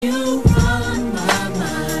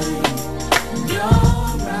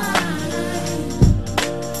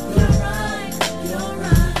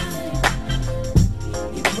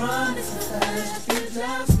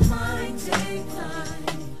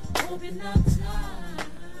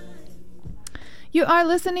You are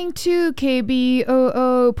listening to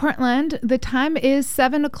KBOO Portland. The time is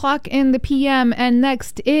 7 o'clock in the p.m. and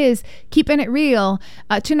next is Keepin' It Real.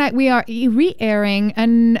 Tonight we are re-airing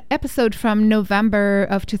an episode from November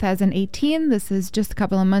of 2018. This is just a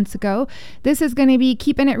couple of months ago. This is going to be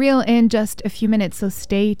Keepin' It Real in just a few minutes, so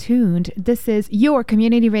stay tuned. This is your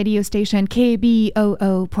community radio station,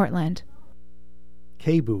 KBOO Portland.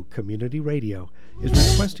 KBOO Community Radio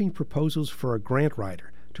is requesting proposals for a grant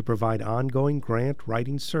writer to provide ongoing grant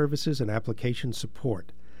writing services and application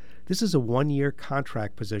support. This is a one-year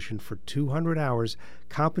contract position for 200 hours,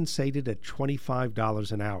 compensated at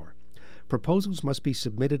 $25 an hour. Proposals must be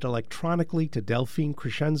submitted electronically to Delphine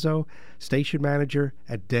Crescenzo, station manager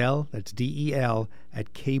at Del, that's D-E-L,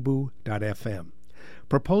 at kboo.fm.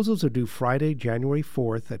 Proposals are due Friday, January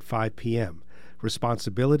 4th at 5 p.m.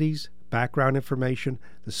 Responsibilities, background information,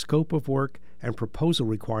 the scope of work, and proposal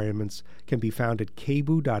requirements can be found at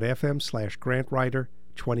kboo.fm/grantwriter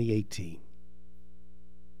 2018.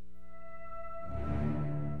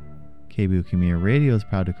 KBOO Community Radio is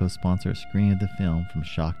proud to co-sponsor a screening of the film From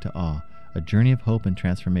Shock to Awe, A Journey of Hope and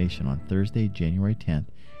Transformation on Thursday, January 10th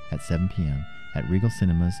at 7 p.m. at Regal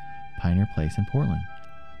Cinemas, Pioneer Place in Portland.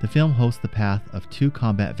 The film hosts the path of two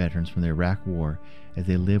combat veterans from the Iraq War as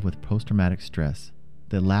they live with post-traumatic stress,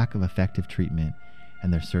 the lack of effective treatment,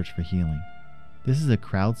 and their search for healing. This is a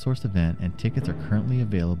crowdsourced event and tickets are currently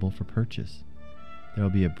available for purchase. There will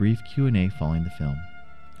be a brief Q&A following the film.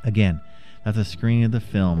 Again, that's a screening of the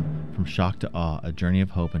film From Shock to Awe, A Journey of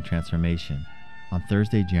Hope and Transformation on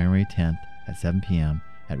Thursday, January 10th at 7 p.m.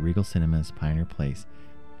 at Regal Cinemas, Pioneer Place,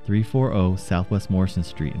 340 Southwest Morrison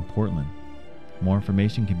Street in Portland. More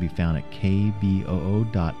information can be found at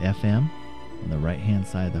kboo.fm on the right-hand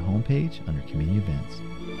side of the homepage under Community Events.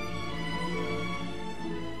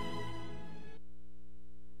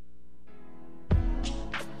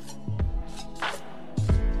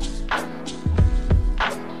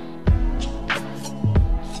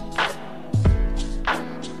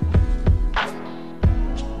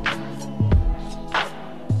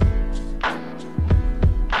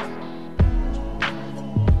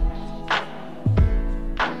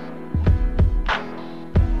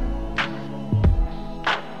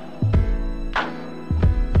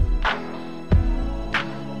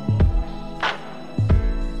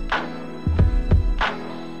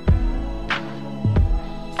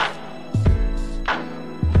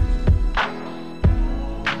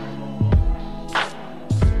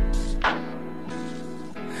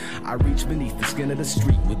 I reach beneath the skin of the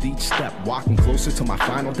street with each step, walking closer to my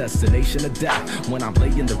final destination of death. When I'm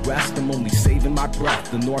laying to rest, I'm only saving my breath.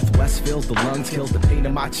 The northwest fills the lungs, kills the pain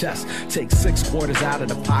in my chest. Take 6 quarters out of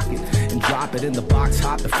the pocket and drop it in the box,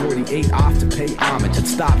 hop the 48 off to pay homage. It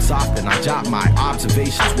stops often, I jot my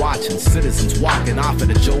observations, watching citizens walking off of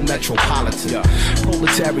the Joe Metropolitan.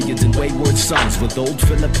 Proletarians and wayward sons with old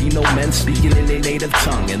Filipino men speaking in their native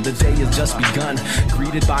tongue. And the day has just begun,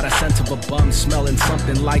 greeted by the scent of a bum, smelling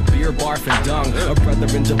something like beer, barf, and dung. A brother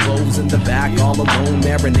in Jabos in the back, all alone,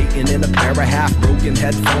 marinating in a pair of half-broken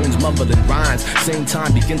headphones, mumbling rhymes. Same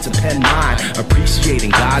time, begin to pen mine,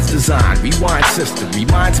 appreciating God's design. Rewind, sister,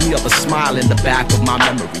 reminds me of a smile in the back of my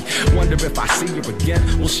memory. Wonder if I see her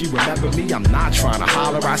again, will she remember me? I'm not trying to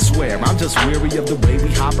holler, I swear. I'm just weary of the way we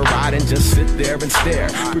hop a ride and just sit there and stare.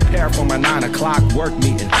 Prepare for my 9 o'clock work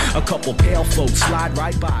meeting. A couple pale folks slide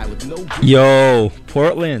right by with no... Yo,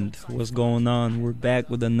 Portland, what's going on? We're back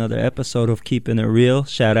with another episode of Keepin' It Real.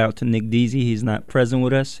 Shout out to Nick Deasy. He's not present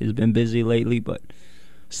with us. He's been busy lately, but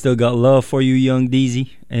still got love for you, young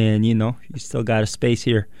Deasy. And, you know, you still got a space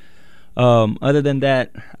here. Other than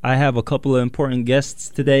that, I have a couple of important guests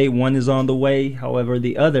today. One is on the way. However,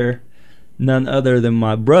 the other, none other than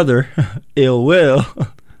my brother, Ill Will.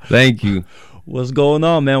 Thank you. What's going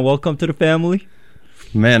on, man? Welcome to the family.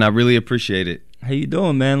 Man, I really appreciate it. How you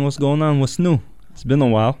doing, man? What's going on? What's new? It's been a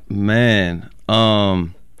while. Man, I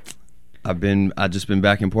just been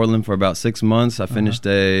back in Portland for about 6 months. I finished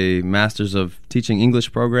a Master's of Teaching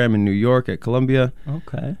English program in New York at Columbia.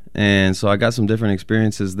 Okay. And so I got some different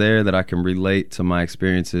experiences there that I can relate to my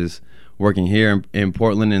experiences working here in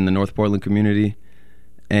Portland, in the North Portland community.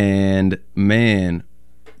 And man,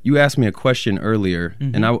 you asked me a question earlier,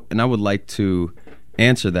 and I would like to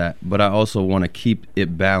answer that, but I also want to keep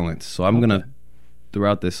it balanced. So I'm gonna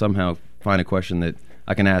throughout this somehow find a question that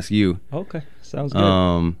I can ask you. Okay, sounds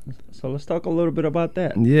good. So let's talk a little bit about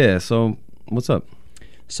that. Yeah, so what's up?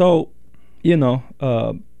 So, you know,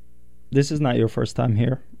 this is not your first time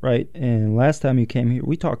here, right? And last time you came here,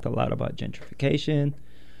 we talked a lot about gentrification.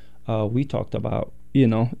 We talked about, you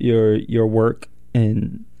know, your work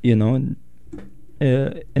and, you know, and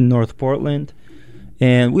in North Portland.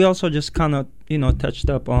 And we also just kind of, touched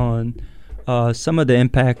up on some of the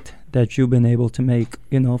impact that you've been able to make,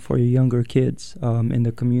 for your younger kids in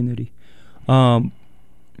the community. And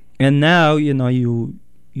now, you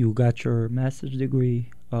got your master's degree.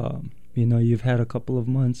 You've had a couple of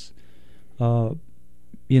months,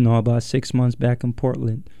 about 6 months back in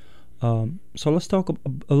Portland. So let's talk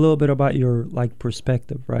a little bit about your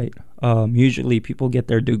perspective, right? Usually people get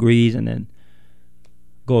their degrees and then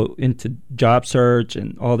go into job search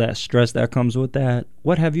and all that stress that comes with that.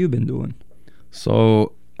 What have you been doing?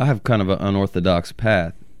 So I have kind of an unorthodox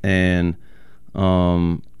path, and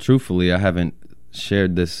truthfully, I haven't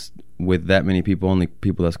shared this with that many people, only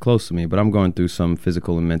people that's close to me, but I'm going through some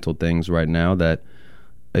physical and mental things right now that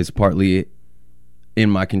is partly in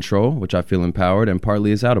my control, which I feel empowered, and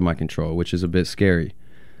partly is out of my control, which is a bit scary.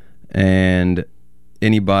 And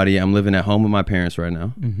I'm living at home with my parents right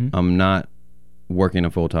now. Mm-hmm. I'm not working a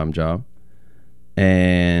full-time job.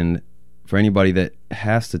 And for anybody that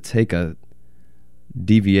has to take a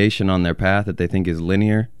deviation on their path that they think is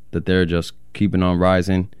linear, that they're just keeping on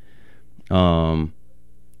rising, I'll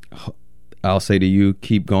say to you,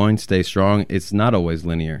 keep going, stay strong. It's not always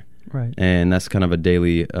linear. Right. And that's kind of a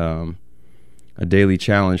daily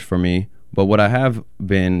challenge for me. But what I have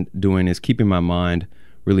been doing is keeping my mind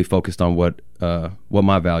really focused on what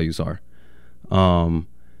my values are.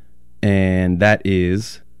 And that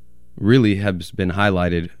is really has been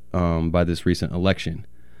highlighted by this recent election.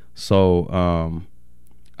 So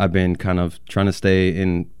I've been kind of trying to stay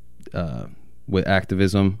in with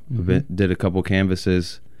activism. Mm-hmm. Did a couple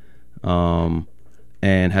canvases, and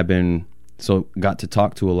got to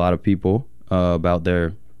talk to a lot of people about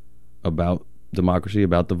democracy,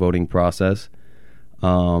 about the voting process,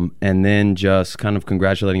 and then just kind of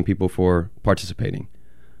congratulating people for participating.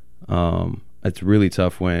 It's really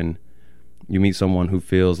tough when you meet someone who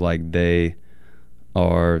feels like they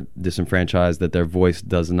are disenfranchised, that their voice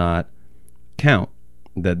does not count,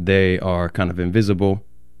 that they are kind of invisible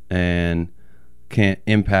and can't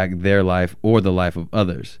impact their life or the life of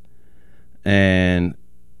others. And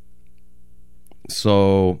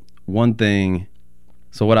so you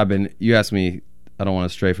asked me, I don't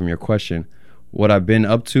want to stray from your question. What I've been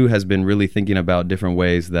up to has been really thinking about different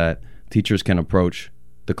ways that teachers can approach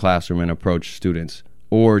the classroom and approach students,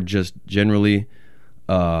 or just generally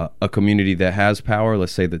a community that has power.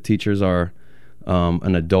 Let's say the teachers are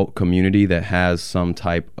an adult community that has some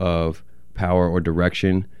type of power or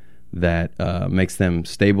direction that makes them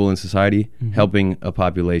stable in society, mm-hmm. helping a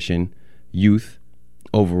population, youth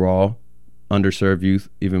overall, underserved youth,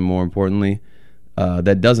 even more importantly,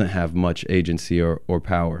 that doesn't have much agency or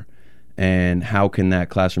power. And how can that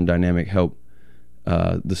classroom dynamic help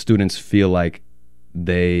the students feel like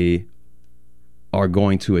they are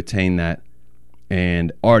going to attain that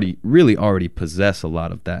and already possess a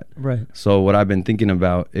lot of that. Right. So what I've been thinking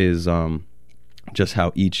about is just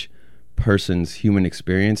how each person's human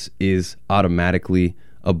experience is automatically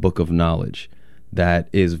a book of knowledge that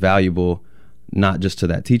is valuable not just to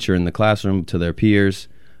that teacher in the classroom, to their peers,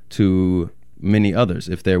 to many others,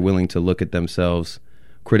 if they're willing to look at themselves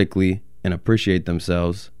critically and appreciate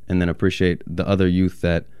themselves, and then appreciate the other youth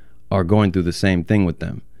that are going through the same thing with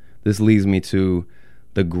them. This leads me to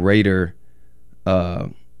the greater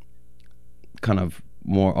kind of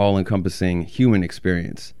more all-encompassing human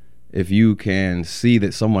experience. If you can see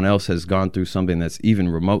that someone else has gone through something that's even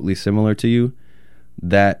remotely similar to you,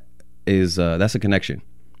 that's a connection,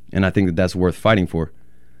 and I think that that's worth fighting for.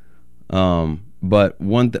 But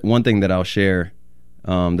one thing that I'll share,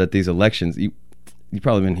 that these elections, you've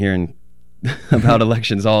probably been hearing about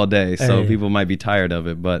elections all day, so people might be tired of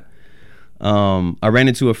it. But I ran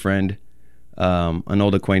into a friend, an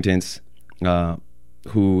old acquaintance,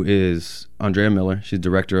 who is Andrea Miller. She's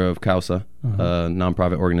director of CAUSA, a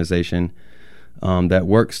nonprofit organization that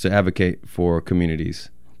works to advocate for communities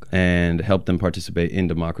and help them participate in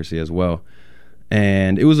democracy as well.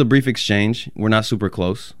 And it was a brief exchange. We're not super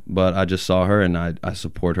close, but I just saw her, and I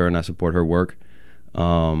support her, and I support her work.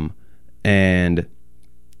 And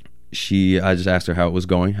I just asked her how it was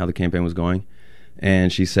going, how the campaign was going.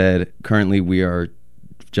 And she said, currently we are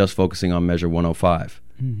just focusing on Measure 105,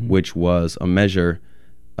 mm-hmm. which was a measure,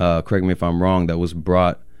 correct me if I'm wrong, that was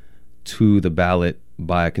brought to the ballot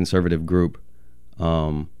by a conservative group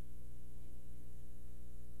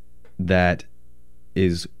that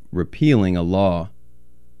is repealing a law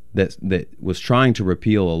that was trying to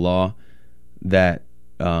repeal a law that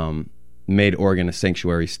made Oregon a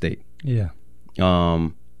sanctuary state. Yeah.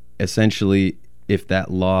 Essentially, if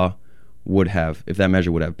that measure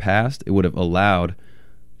would have passed, it would have allowed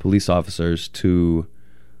police officers to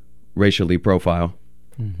racially profile,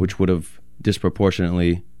 which would have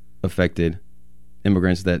disproportionately affected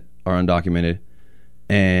immigrants that are undocumented.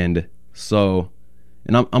 And so,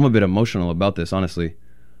 and I'm a bit emotional about this, honestly.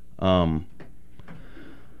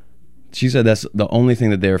 She said that's the only thing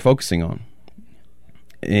that they're focusing on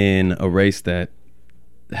in a race that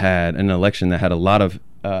had an election that had a lot of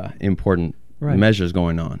important measures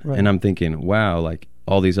going on. And I'm thinking, wow, like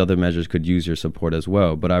all these other measures could use your support as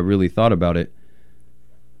well. But I really thought about it.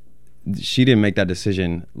 She didn't make that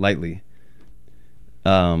decision lightly.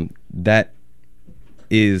 That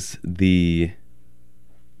is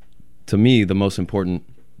to me, the most important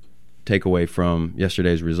takeaway from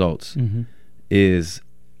yesterday's results is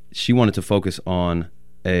she wanted to focus on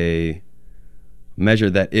a measure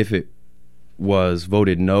that, if it was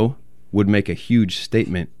voted no, would make a huge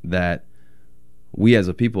statement that we as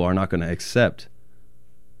a people are not going to accept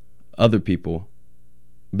other people.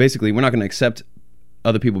 Basically, we're not going to accept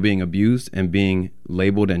other people being abused and being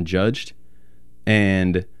labeled and judged,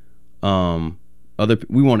 and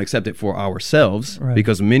we won't accept it for ourselves,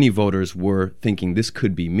 because many voters were thinking this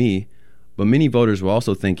could be me, but many voters were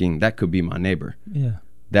also thinking that could be my neighbor. Yeah,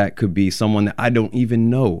 that could be someone that I don't even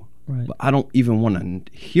know. But I don't even want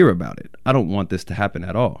to hear about it. I don't want this to happen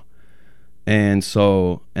at all. And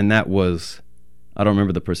so, and that was, I don't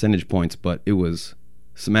remember the percentage points, but it was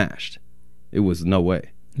smashed. It was no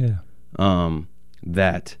way. Yeah.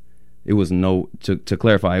 That it was no, to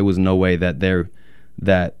clarify, it was no way that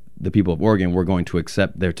that the people of Oregon were going to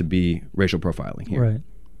accept there to be racial profiling here.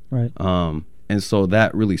 Right. And so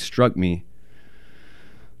that really struck me,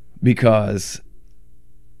 because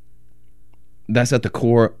that's at the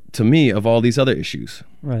core, to me, of all these other issues.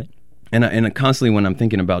 Right. And constantly when I'm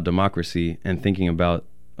thinking about democracy and thinking about,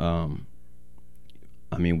 what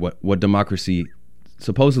democracy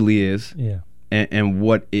supposedly is, and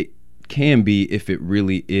what it can be if it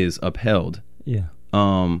really is upheld. Yeah.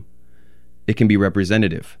 It can be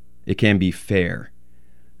representative. It can be fair.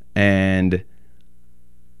 And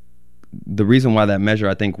the reason why that measure,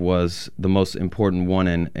 I think, was the most important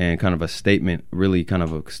one, and kind of a statement, really kind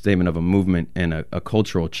of a statement of a movement and a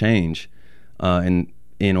cultural change in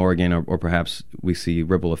Oregon, or perhaps we see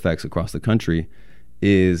ripple effects across the country,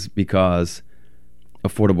 is because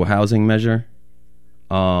affordable housing measure,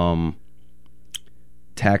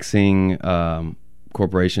 taxing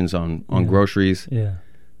corporations on groceries. Yeah.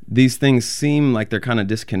 These things seem like they're kind of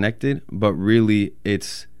disconnected, but really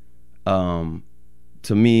it's, to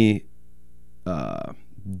me,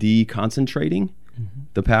 deconcentrating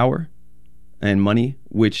the power and money,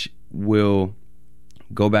 which will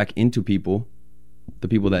go back into people, the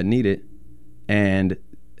people that need it, and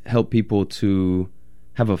help people to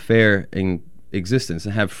have a fair existence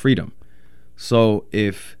and have freedom. So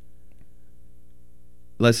if,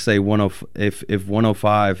 let's say, if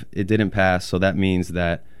 105, it didn't pass, so that means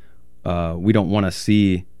that we don't want to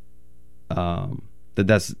see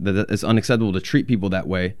that it's unacceptable to treat people that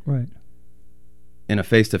way, right, in a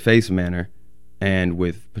face-to-face manner, and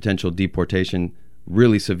with potential deportation,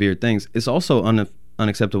 really severe things. It's also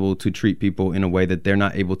unacceptable to treat people in a way that they're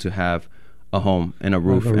not able to have a home and a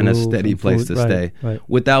roof and a steady place to stay,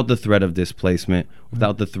 without the threat of displacement,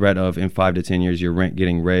 without the threat of, in 5 to 10 years, your rent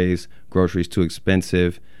getting raised, groceries too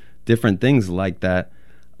expensive, different things like that.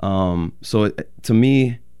 So to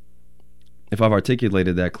me, if I've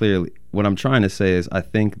articulated that clearly, what I'm trying to say is, I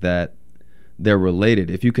think that they're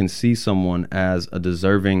related. If you can see someone as a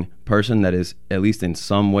deserving person that is at least in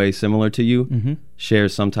some way similar to you,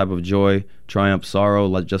 shares some type of joy, triumph,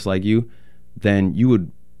 sorrow, just like you, then you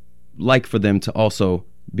would like for them to also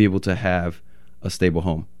be able to have a stable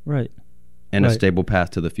home, right, and a stable path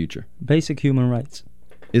to the future. Basic human rights.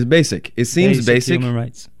 It's basic. It seems basic. Human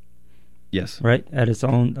rights. Yes. Right, at its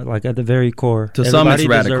own, like at the very core. To some, it's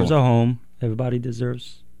radical. Everybody deserves a home. Everybody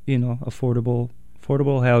deserves, affordable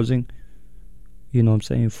housing. You know what I'm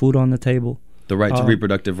saying? Food on the table. The right to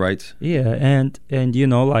reproductive rights. Yeah, and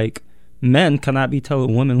like, men cannot be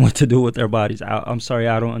telling women what to do with their bodies. I'm sorry,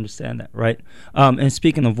 I don't understand that, right? And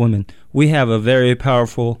speaking of women, we have a very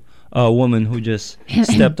powerful woman who just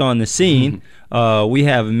stepped on the scene. We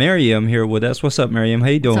have Miriam here with us. What's up, Miriam? How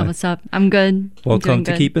you doing? What's up? I'm good. Welcome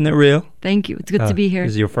to Keepin' It Real. Thank you. It's good to be here.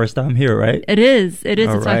 This is your first time here, right? It is. It's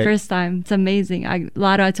right. My first time. It's amazing.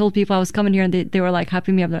 I told people I was coming here, and they were like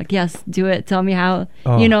hyping me up. They're like, yes, do it. Tell me how,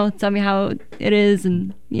 tell me how it is.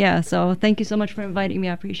 And yeah, so thank you so much for inviting me.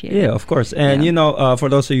 I appreciate it. Yeah, of course. And, for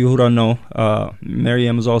those of you who don't know,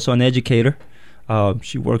 Miriam is also an educator.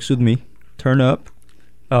 She works with me. Turn up.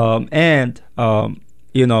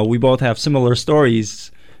 We both have similar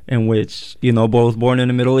stories in which, both born in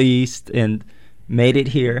the Middle East and made it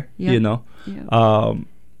here,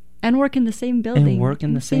 and work in the same building. And work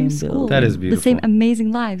in the same school. building. That is The beautiful. same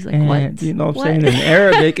amazing lives. Like, And what? you know what What? I'm saying? And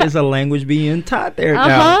Arabic is a language being taught there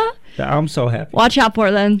now. I'm so happy. Watch out,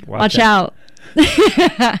 Portland. Watch out.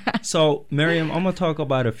 So, Miriam, I'm going to talk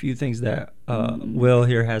about a few things that Will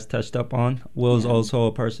here has touched up on. Will's also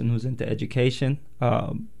a person who's into education,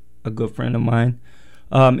 a good friend of mine.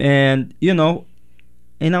 And, you know,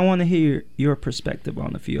 and I want to hear your perspective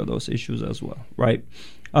on a few of those issues as well, right?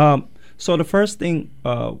 So the first thing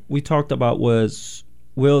we talked about was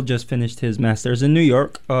Will just finished his master's in New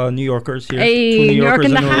York. New Yorkers here. Hey, Two New York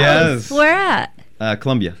in the house. Yes. Where at?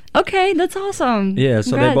 Columbia. Okay, that's awesome. Yeah,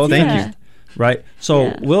 so Congrats, they both yeah. finished, right? So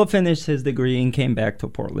Yeah. Will finished his degree and came back to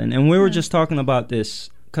Portland. And we were just talking about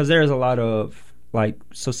this because there's a lot of like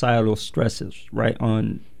societal stresses, right?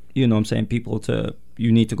 On, you know what I'm saying, people to,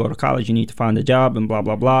 you need to go to college, you need to find a job and blah,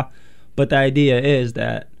 blah, blah. But the idea is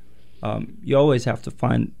that you always have to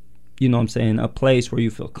find, you know what I'm saying, a place where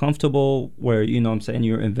you feel comfortable, where, you know what I'm saying,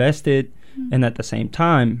 you're invested. And at the same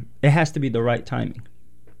time, it has to be the right timing,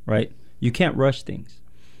 right? You can't rush things.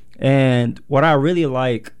 And what I really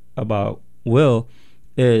like about Will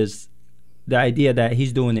is the idea that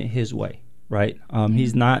he's doing it his way, right?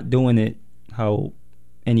 He's not doing it how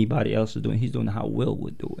anybody else is doing. He's doing it how Will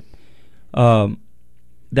would do it.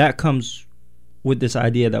 That comes with this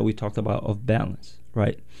idea that we talked about of balance,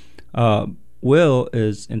 right? Will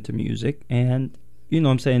is into music and, you know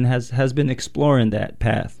what I'm saying, has been exploring that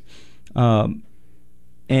path. And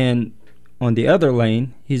on the other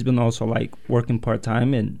lane, he's been also like working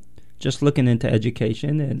part-time and just looking into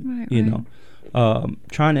education and, you know,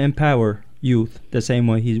 trying to empower youth the same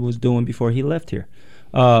way he was doing before he left here,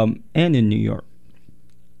 and in New York.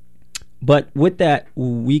 But with that,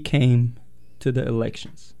 we came to the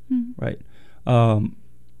elections, right?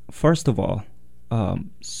 First of all,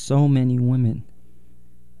 so many women.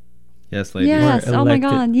 Yes, ladies. Yes. were Oh my elected,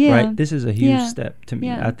 God. Yeah. Right? This is a huge Yeah. step to me.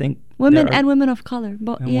 Yeah. I think Women there are- and women of color.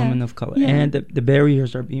 and Yeah. women of color, Yeah. and the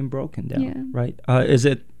barriers are being broken down. Yeah. Right? Is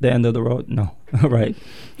it the end of the road? No. Right.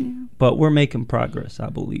 Yeah. But we're making progress, I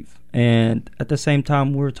believe. And at the same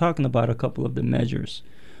time, we're talking about a couple of the measures,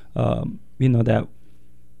 you know, that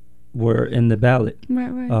were in the ballot Right.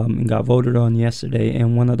 and got voted on yesterday.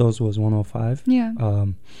 And one of those was 105, Yeah.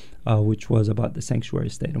 which was about the sanctuary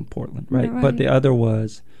state in Portland, right? Right. But the other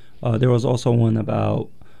was, there was also one about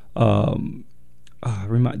the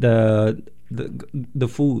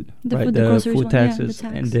food, The right? food, the groceries food one, yeah, the taxes,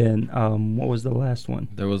 tax. and then what was the last one?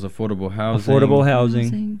 There was affordable housing. Affordable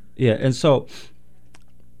housing. Yeah, and so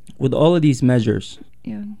with all of these measures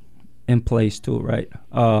Yeah. in place too, right?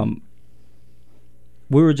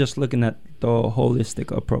 We were just looking at the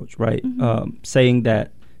holistic approach, right? Saying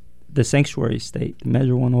that the sanctuary state,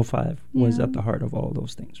 Measure 105, was Yeah. at the heart of all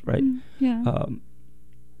those things, right? Yeah.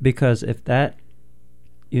 Because if that,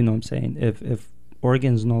 you know what I'm saying, if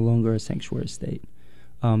Oregon's no longer a sanctuary state,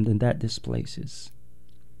 then that displaces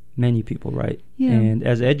many people, right? Yeah. And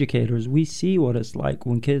as educators, we see what it's like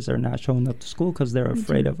when kids are not showing up to school because they're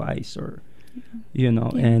afraid of ICE or, you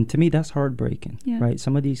know, Yeah. and to me, that's heartbreaking, Yeah. right?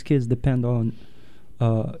 Some of these kids depend on,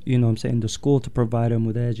 you know what I'm saying, the school to provide them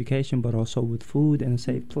with education, but also with food and a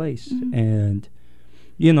safe place. And,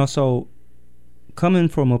 you know, so coming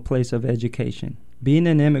from a place of education, being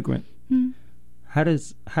an immigrant,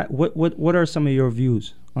 what are some of your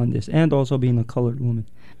views on this, and also being a colored woman?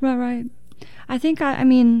 Right. I think I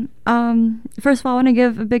mean, first of all, I want to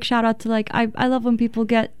give a big shout out to like I love when people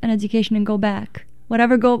get an education and go back.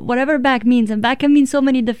 Whatever back means, and back can mean so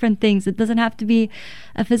many different things. It doesn't have to be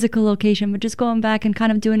a physical location, but just going back and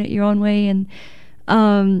kind of doing it your own way and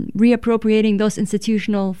reappropriating those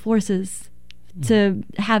institutional forces to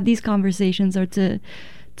have these conversations or to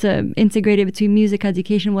integrate it between music,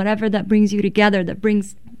 education, whatever that brings you together, that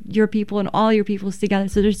brings your people and all your peoples together.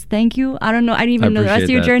 So just thank you. I don't know. I didn't even know the rest of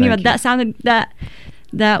your journey, but that sounded that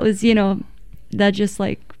was, you know, that just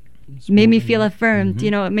like made me feel affirmed. You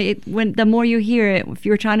know, when the more you hear it, if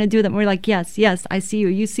you're trying to do that, more like, yes, I see you,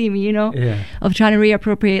 you see me, you know, of trying to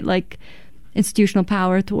reappropriate like institutional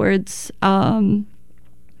power towards something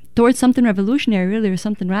revolutionary, really, or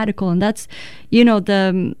something radical. And that's, you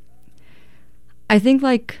know, I think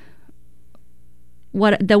like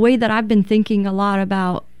the way that I've been thinking a lot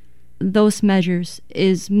about those measures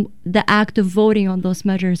is the act of voting on those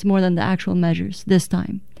measures more than the actual measures this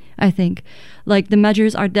time. I think like the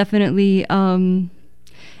measures are definitely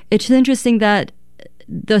it's interesting that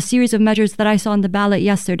the series of measures that I saw on the ballot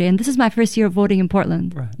yesterday, and this is my first year of voting in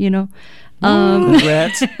Portland, you know,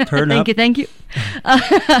 congrats. Turn up. Thank you.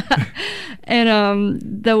 And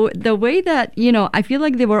the way that, you know, I feel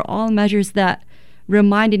like they were all measures that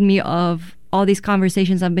reminded me of all these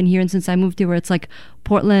conversations I've been hearing since I moved here, where it's like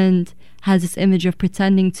Portland has this image of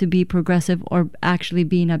pretending to be progressive or actually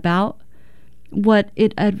being about what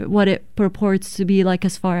it purports to be, like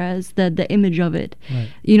as far as the image of it. Right.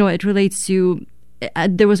 You know, it relates to.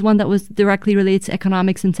 There was one that was directly related to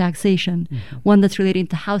economics and taxation, one that's relating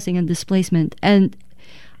to housing and displacement, and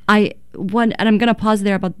I'm gonna pause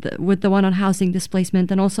there with the one on housing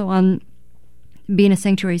displacement and also on being a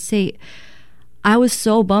sanctuary state. I was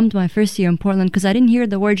so bummed my first year in Portland because I didn't hear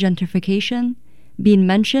the word gentrification being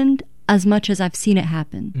mentioned as much as I've seen it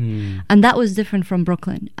happen. And that was different from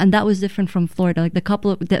Brooklyn, and that was different from Florida. Like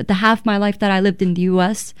the half my life that I lived in the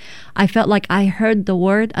US, I felt like I heard the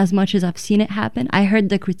word as much as I've seen it happen. I heard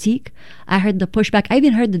the critique, I heard the pushback, I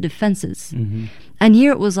even heard the defenses. And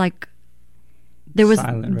here it was like there was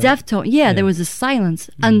silent, right? deftone. Yeah, there was a silence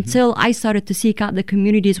until I started to seek out the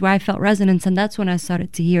communities where I felt resonance, and that's when I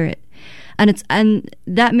started to hear it. And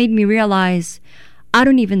that made me realize I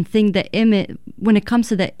don't even think the image, when it comes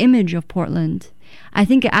to the image of Portland, I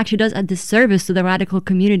think it actually does a disservice to the radical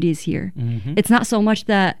communities here. It's not so much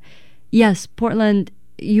that, yes, Portland,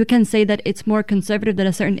 you can say that it's more conservative than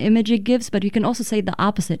a certain image it gives, but you can also say the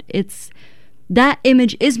opposite. That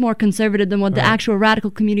image is more conservative than what the actual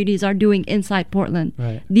radical communities are doing inside Portland.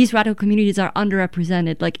 Right. These radical communities are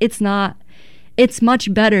underrepresented. Like, it's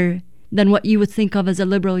much better than what you would think of as a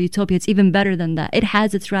liberal utopia. It's even better than that. It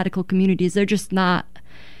has its radical communities. They're just not,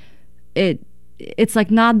 it's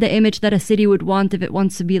like not the image that a city would want if it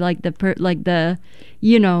wants to be like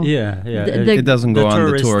you know. Yeah. It doesn't go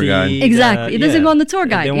on the tour guide. Exactly. It doesn't go on the tour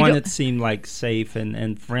guide. They want it to seem like safe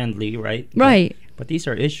and friendly, right? Right. But these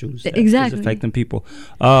are issues that Exactly. is affecting people.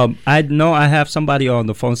 I know I have somebody on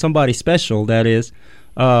the phone, somebody special, that is.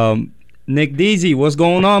 Nick Deasy, what's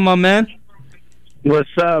going on, my man? What's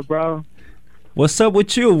up, bro? What's up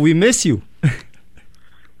with you? We miss you.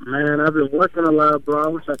 Man, I've been working a lot, bro. I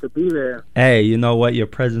wish I could be there. Hey, you know what? Your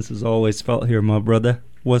presence is always felt here, my brother.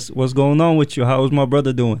 What's going on with you? How is my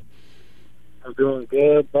brother doing? I'm doing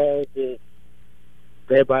good, bro. Just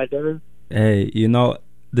day by day. Hey, you know,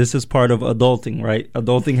 this is part of adulting, right?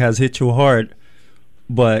 Adulting has hit you hard,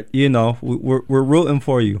 but you know, we're rooting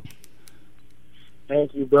for you.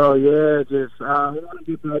 Thank you, bro. Yeah, just I want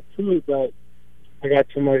to get back to it, but I got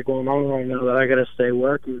too much going on right now that I gotta stay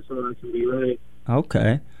working so I can be ready.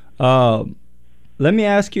 Okay. Let me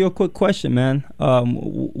ask you a quick question, man.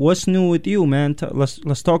 What's new with you, man?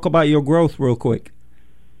 Let's talk about your growth real quick.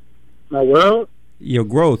 My world? Your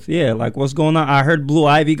growth, yeah. Like, what's going on? I heard Blue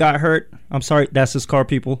Ivy got hurt. I'm sorry, that's his car,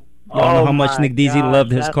 people. You don't know how much Nick Deasy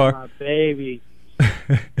loved his car. That's my baby.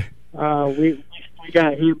 We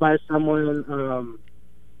got hit by someone.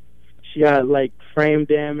 She got like frame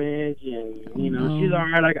damage, and you know she's all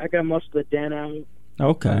right. I got most of the dent out.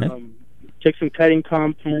 Okay. Took some cutting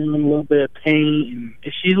compound, a little bit of paint, and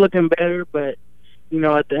she's looking better. But you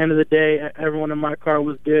know, at the end of the day, everyone in my car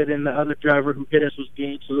was good, and the other driver who hit us was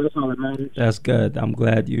good. So that's all that matters. That's good. I'm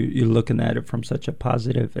glad you're looking at it from such a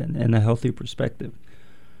positive and a healthy perspective.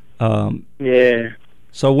 Yeah.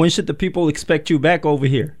 So when should the people expect you back over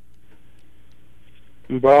here?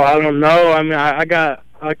 Bro, I don't know. I mean, I got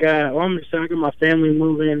my family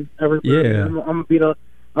moving. Everybody. Yeah. I'm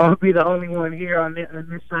gonna be the only one here on this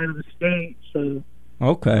side of the state. So.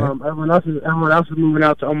 Okay. Everyone else is moving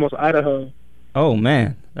out to almost Idaho. Oh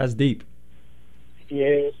man, that's deep.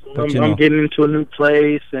 Yeah, so I'm getting into a new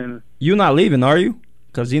place, and you're not leaving, are you?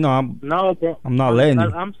 Because no, bro. I'm not letting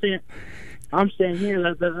you. I'm staying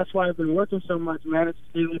here. That's why I've been working so much, man. It's to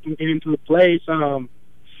see if I can get into a place.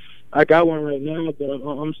 I got one right now, but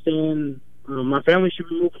I'm staying. My family should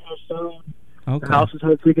be moving here soon. Okay. The house is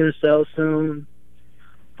hopefully gonna sell soon.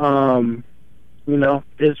 You know,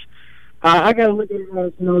 I gotta look at it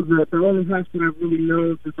as, you know, the only house that I've really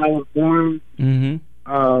known since I was born. Mm-hmm.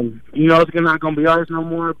 You know, it's not gonna be ours no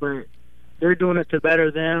more, but they're doing it to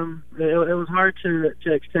better them. It was hard to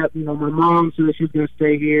accept. You know, my mom said that she was gonna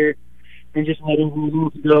stay here and just let everyone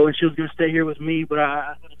else go, and she was gonna stay here with me. But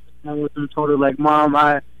I with them, told her, like, Mom,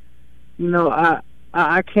 I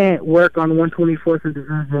can't work on 124th and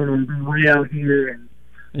Division and be way out here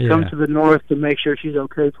and come to the north to make sure she's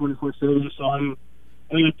okay 24/7. So I'm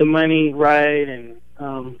got the money right, and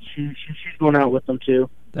she's going out with them too.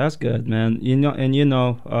 That's good, man.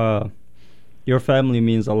 Your family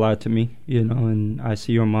means a lot to me, you know, and I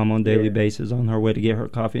see your mom on a daily basis on her way to get her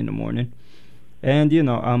coffee in the morning. And you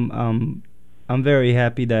know, I'm very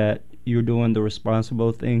happy that you're doing the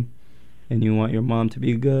responsible thing and you want your mom to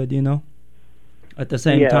be good, you know. At the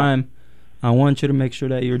same time, I want you to make sure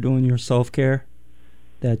that you're doing your self-care,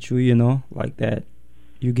 that you know, like that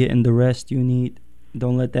you're getting the rest you need.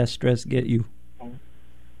 Don't let that stress get you.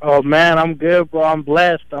 Oh man, I'm good, bro. I'm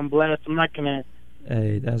blessed. I'm not gonna.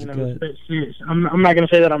 Hey, that's good. I'm not gonna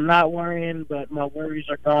say that I'm not worrying, but my worries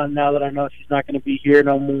are gone now that I know she's not gonna be here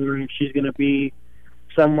no more, and she's gonna be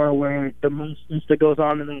somewhere where the most that goes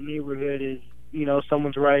on in that neighborhood is,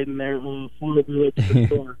 someone's riding their four-wheeler to the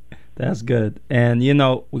store. That's good. And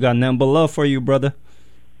we got nothing but love for you, brother.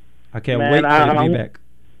 I can't wait for you to be back.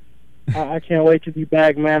 I can't wait to be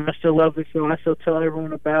back, man. I still love the show. I still tell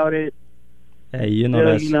everyone about it. Hey,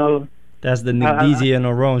 that's the Nick Deasy and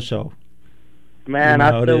Aron show. Man,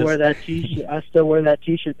 I still wear that T-shirt. I still wear that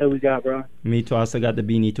T-shirt that we got, bro. Me too. I still got the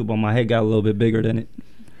beanie too, but my head got a little bit bigger than it.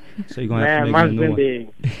 So you're gonna have to make mine's a new been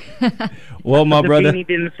one. big. Well, my brother, the beanie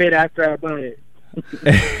didn't fit after I bought it.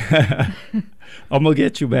 I'm gonna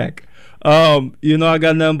get you back. I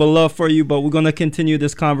got nothing but love for you, but we're gonna continue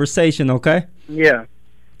this conversation, okay? Yeah.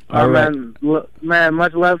 All right. Man,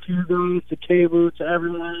 much love to you guys, to Cable, to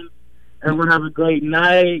everyone. Everyone have a great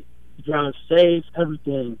night. Drive safe,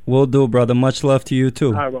 everything. Will do, brother. Much love to you too.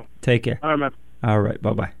 All right, bro. Take care. All right, man. All right,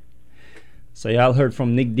 bye-bye. So y'all heard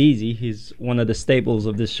from Nick Deasy. He's one of the staples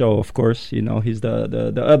of this show, of course. He's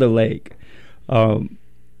the other leg.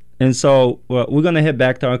 And so we're gonna head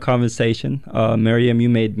back to our conversation. Miriam, you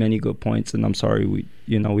made many good points, and I'm sorry we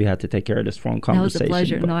had to take care of this phone conversation. That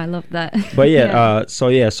was a pleasure. No, I love that. But yeah,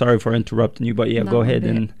 sorry for interrupting you. But yeah, go ahead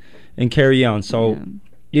and carry on. So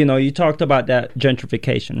you talked about that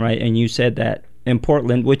gentrification, right? And you said that in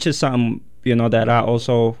Portland, which is something that I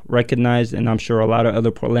also recognize, and I'm sure a lot of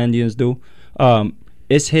other Portlandians do.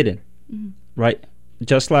 It's hidden, right?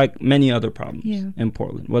 Just like many other problems in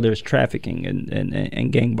Portland, whether it's trafficking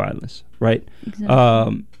and gang violence, right?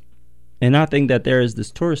 Exactly. And I think that there is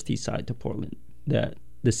this touristy side to Portland that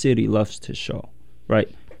the city loves to show, right?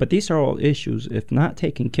 But these are all issues, if not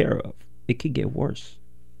taken care of, it could get worse,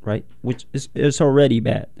 right? Which is already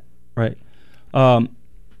bad, right?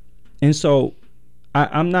 And so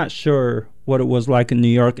I'm not sure what it was like in New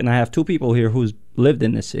York, and I have two people here who's lived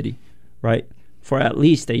in the city, right, for at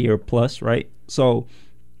least a year plus, right? So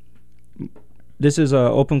this is an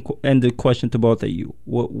open-ended question to both of you.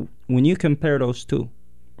 When you compare those two,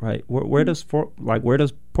 right, where does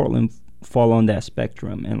Portland fall on that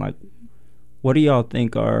spectrum, and what do y'all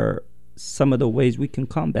think are some of the ways we can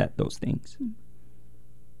combat those things?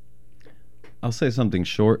 I'll say something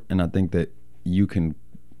short, and I think that you can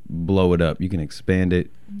blow it up. You can expand it.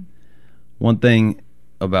 One thing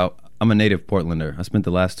I'm a native Portlander. I spent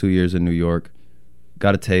the last 2 years in New York.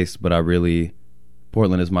 Got a taste, but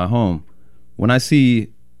Portland is my home. When I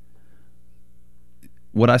see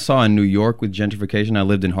what I saw in New York with gentrification, I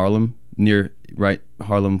lived in Harlem,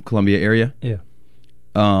 Harlem, Columbia area. Yeah.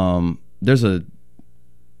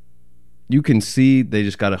 You can see they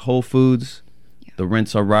just got a Whole Foods. Yeah. The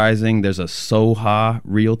rents are rising. There's a Soha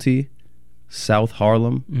Realty, South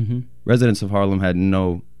Harlem. Mm-hmm. Residents of Harlem had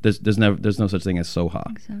there's no such thing as Soha.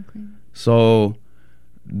 Exactly. So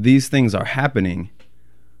these things are happening.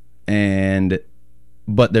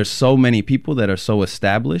 But there's so many people that are so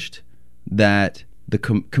established that the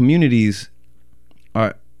communities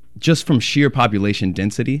are, just from sheer population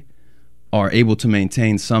density, are able to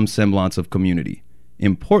maintain some semblance of community.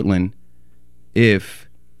 In Portland, if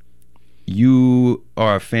you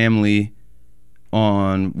are a family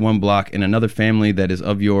on one block and another family that is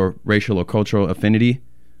of your racial or cultural affinity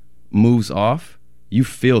moves off, you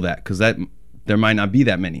feel that, because there might not be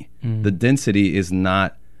that many. The density is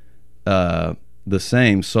not the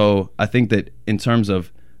same. So I think that in terms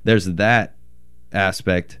of, there's that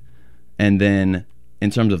aspect, and then in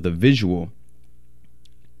terms of the visual,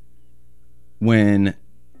 when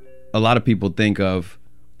a lot of people think of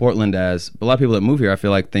Portland as, a lot of people that move here, I feel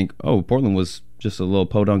like think, oh, Portland was just a little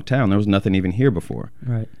podunk town. There was nothing even here before.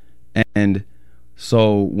 Right. And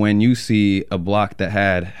so when you see a block that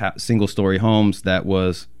had single story homes, that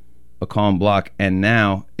was a calm block, and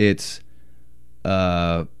now it's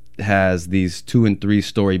has these 2 and 3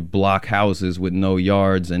 story block houses with no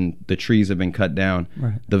yards, and the trees have been cut down.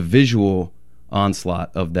 Right. The visual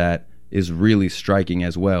onslaught of that is really striking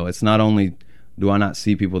as well. It's not only do I not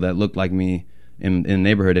see people that look like me in the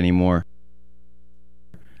neighborhood anymore,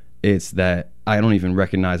 it's that I don't even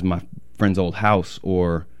recognize my friend's old house,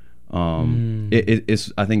 or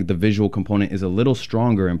it's, I think the visual component is a little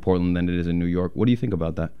stronger in Portland than it is in New York. What do you think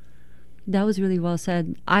about that? That was really well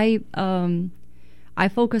said. I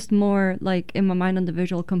focused more in my mind on the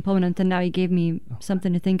visual component, and now you gave me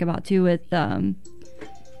something to think about too, with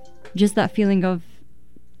just that feeling of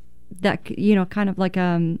that, kind of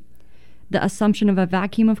the assumption of a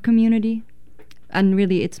vacuum of community, and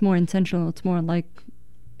really it's more intentional. It's more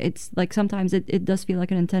it's like sometimes it does feel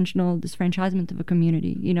like an intentional disfranchisement of a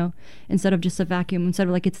community, instead of just a vacuum, instead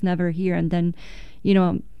of like it's never here. And then,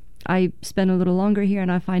 I spend a little longer here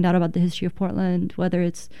and I find out about the history of Portland, whether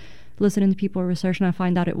it's listening to people research, and I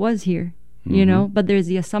find out it was here, but there's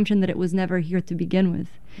the assumption that it was never here to begin with.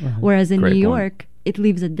 Whereas in New York, it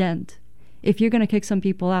leaves a dent. If you're going to kick some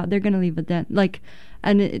people out, they're going to leave a dent.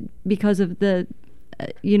 Because of the,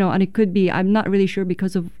 and it could be, I'm not really sure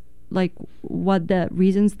because of like what the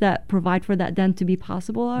reasons that provide for that dent to be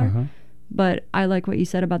possible are. But I like what you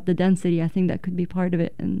said about the density. I think that could be part of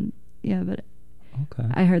it. And yeah, but okay.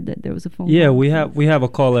 I heard that there was a phone Yeah, call. we have a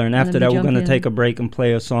caller, and after that we're going to in. take a break and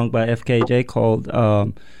play a song by FKJ called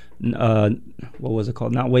what was it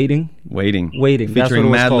called? Not Waiting? Waiting. That's what Featuring it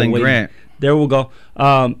was Madeline called, Grant. There we go.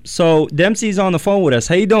 So Dempsey's on the phone with us.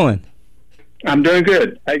 How you doing? I'm doing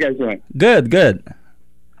good. How you guys doing? Good.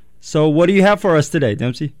 So what do you have for us today,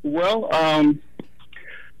 Dempsey? Well,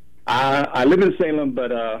 I live in Salem,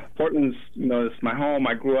 but Portland's, it's my home.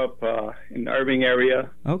 I grew up in the Irving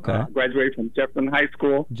area. Okay. Graduated from Jefferson High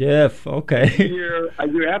School. Jeff, okay. A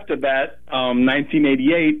year after that,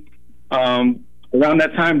 1988, around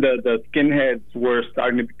that time, the skinheads were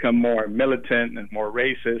starting to become more militant and more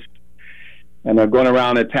racist, and they're going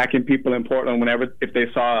around attacking people in Portland if they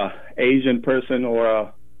saw an Asian person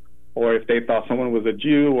or if they thought someone was a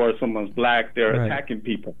Jew or someone's black, they're attacking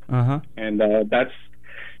people. And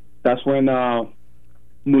that's when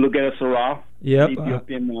Mulugeta Sarah,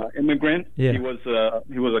 Ethiopian immigrant, he was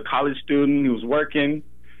a college student. He was working,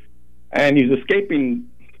 and he was escaping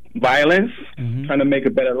violence, trying to make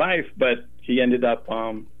a better life, but he ended up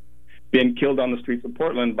being killed on the streets of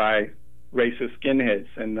Portland by racist skinheads.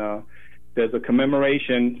 And there's a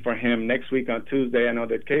commemoration for him next week on Tuesday. I know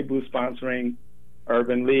that KBOO sponsoring,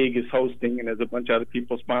 Urban League is hosting, and there's a bunch of other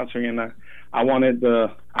people sponsoring. And I wanted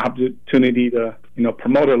the opportunity to,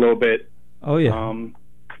 promote it a little bit. Oh yeah.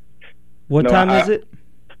 What time is it?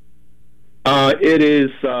 It is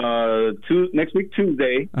next week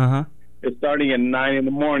Tuesday. It's starting at 9 in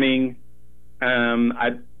the morning.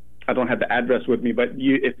 I don't have the address with me, but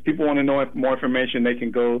if people want to know more information, they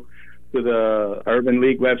can go to the Urban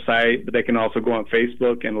League website, but they can also go on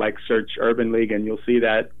Facebook and search Urban League, and you'll see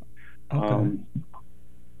that. Okay.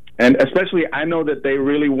 And especially, I know that they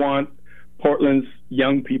really want Portland's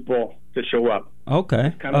young people to show up. Okay.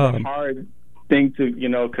 It's kind of a hard thing to,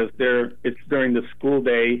 because it's during the school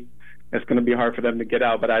day. It's going to be hard for them to get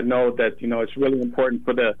out. But I know that, it's really important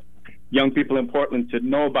for the young people in Portland to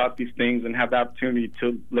know about these things and have the opportunity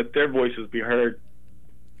to let their voices be heard.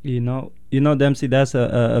 Dempsey, that's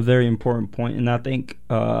a very important point. And I think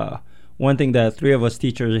one thing that three of us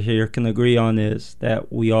teachers here can agree on is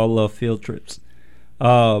that we all love field trips.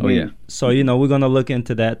 So, we're going to look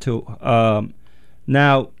into that too.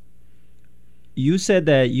 Now, you said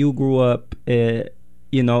that you grew up, in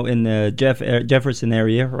the Jefferson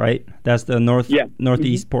area, right? That's the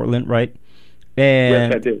northeast Portland, right?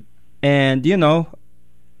 And, yes, I did. And,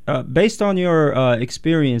 based on your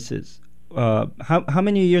experiences, how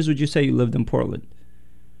many years would you say you lived in Portland?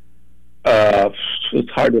 It's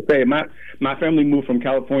hard to say. My family moved from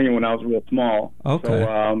California when I was real small. Okay.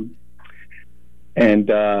 So,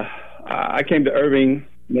 I came to Irving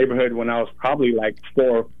neighborhood when I was probably 4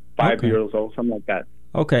 or 5 years old, something like that.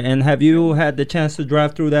 Okay, and have you had the chance to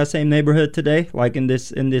drive through that same neighborhood today, in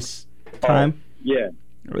this time? Yeah.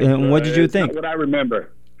 And what did you think? Not what I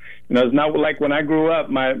remember. It's not like when I grew up.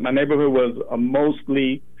 My neighborhood was a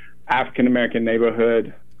mostly African American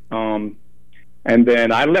neighborhood. And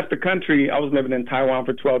then I left the country. I was living in Taiwan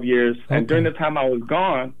for 12 years. Okay. And during the time I was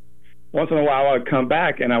gone, once in a while I would come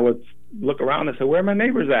back and I would look around and say, where are my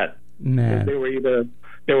neighbors at? Man.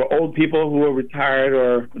 They were old people who were retired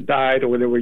or died, or they were